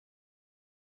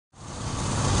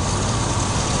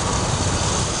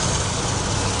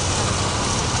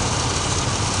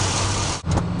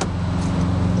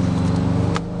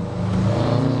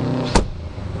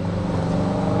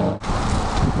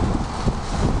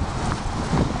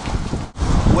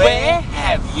Where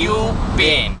have you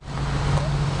been?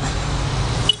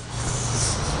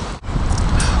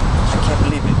 I can't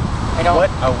believe it. I know. What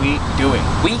are we doing?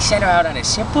 We set out on a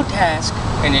simple task,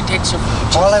 and it takes some.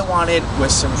 All I wanted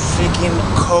was some freaking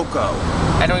cocoa.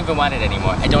 I don't even want it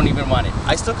anymore. I don't even want it.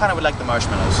 I still kind of would like the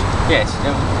marshmallows. Yes,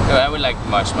 I would like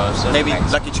marshmallows. Those Maybe are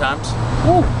nice. Lucky Charms.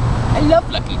 Ooh, I love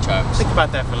Lucky Charms. Think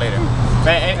about that for later.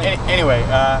 Anyway,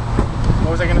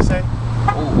 what was I gonna say?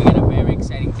 Oh, we got a very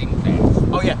exciting thing planned.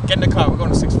 Oh yeah, get in the car. We're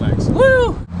going to Six Flags.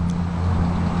 Woo!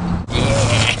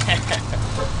 Yeah!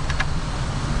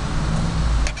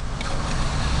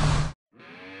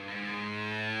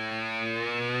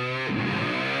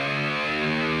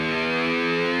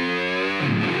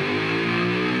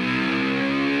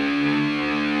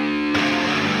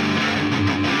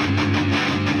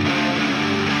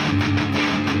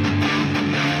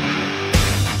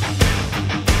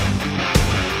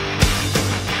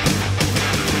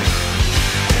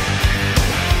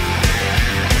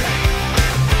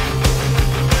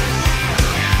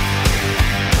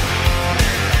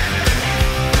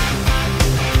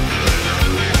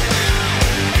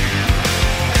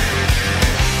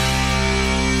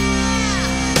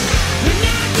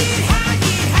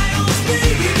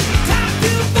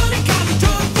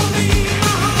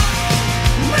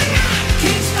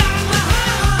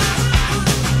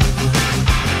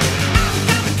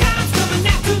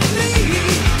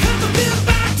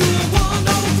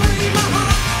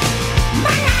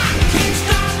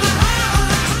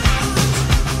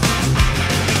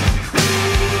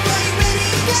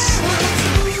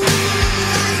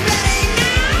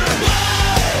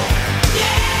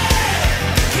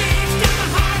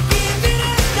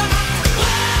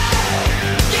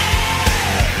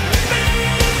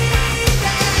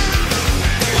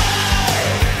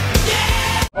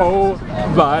 Oh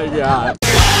my God.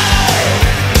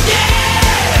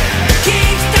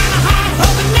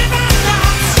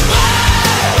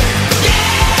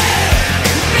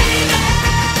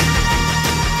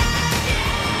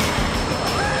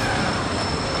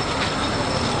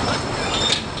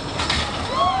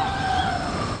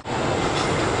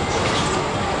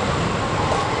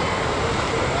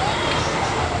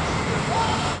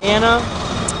 Anna,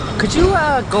 could you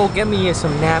go get me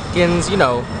some napkins? You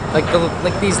know,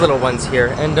 like these little ones here.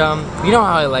 And you know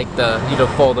how I like you to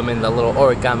fold them in the little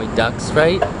origami ducks,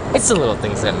 right? It's the little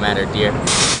things that matter, dear.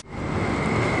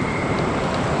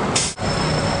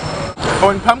 Oh,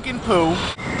 and Pumpkin Poo,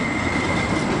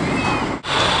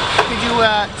 could you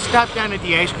stop down at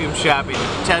the ice cream shop and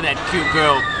tell that cute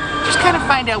girl, just kind of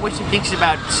find out what she thinks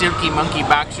about silky monkey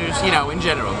boxers, you know, in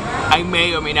general. I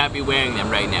may or may not be wearing them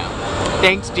right now.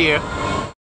 Thanks, dear.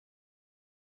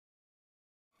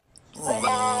 When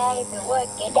I've been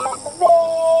working down the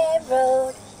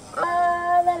railroad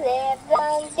all the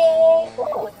livelong day.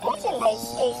 Ooh, there's a nice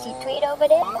Stacy tweet over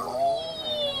there.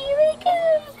 Here we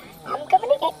come. I'm coming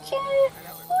to get you.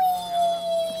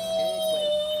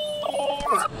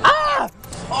 Ah!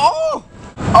 Oh!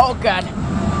 Oh God!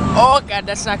 Oh God,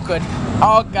 that's not good.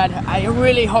 Oh God, I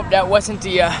really hope that wasn't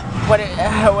the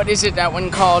what is it that one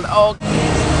called? Oh.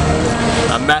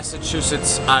 A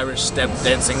Massachusetts Irish step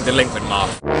dancing delinquent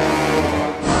moth.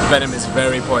 Venom is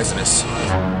very poisonous.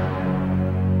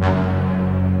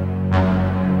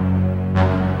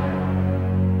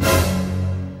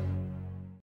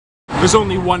 There's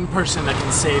only one person that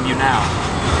can save you now.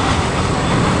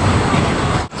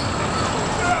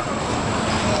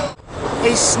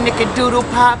 Hey, Snickerdoodle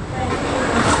Pop,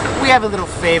 we have a little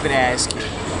favor to ask you.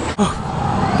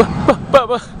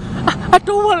 Bubba, I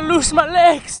don't want to lose my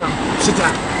legs. Sit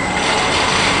down.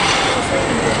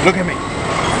 Look at me.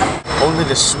 Only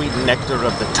the sweet nectar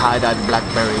of the tie-dyed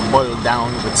blackberry boiled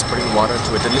down with spring water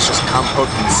to a delicious compote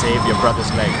can save your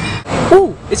brother's leg.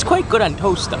 Ooh, it's quite good on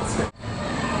toast though.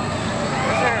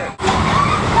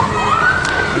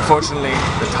 Unfortunately,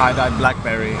 the tie-dyed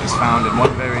blackberry is found in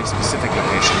one very specific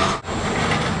location.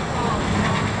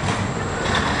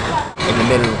 In the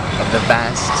middle of the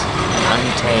vast and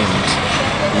untamed,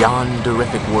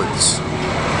 yonderific woods.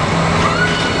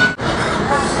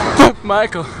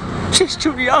 Michael, she's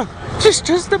too young. She's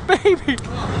just a baby.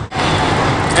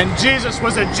 And Jesus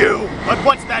was a Jew, but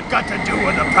what's that got to do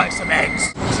with the price of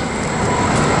eggs?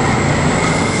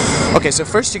 Okay, so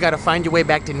first you gotta find your way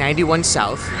back to 91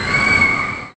 South.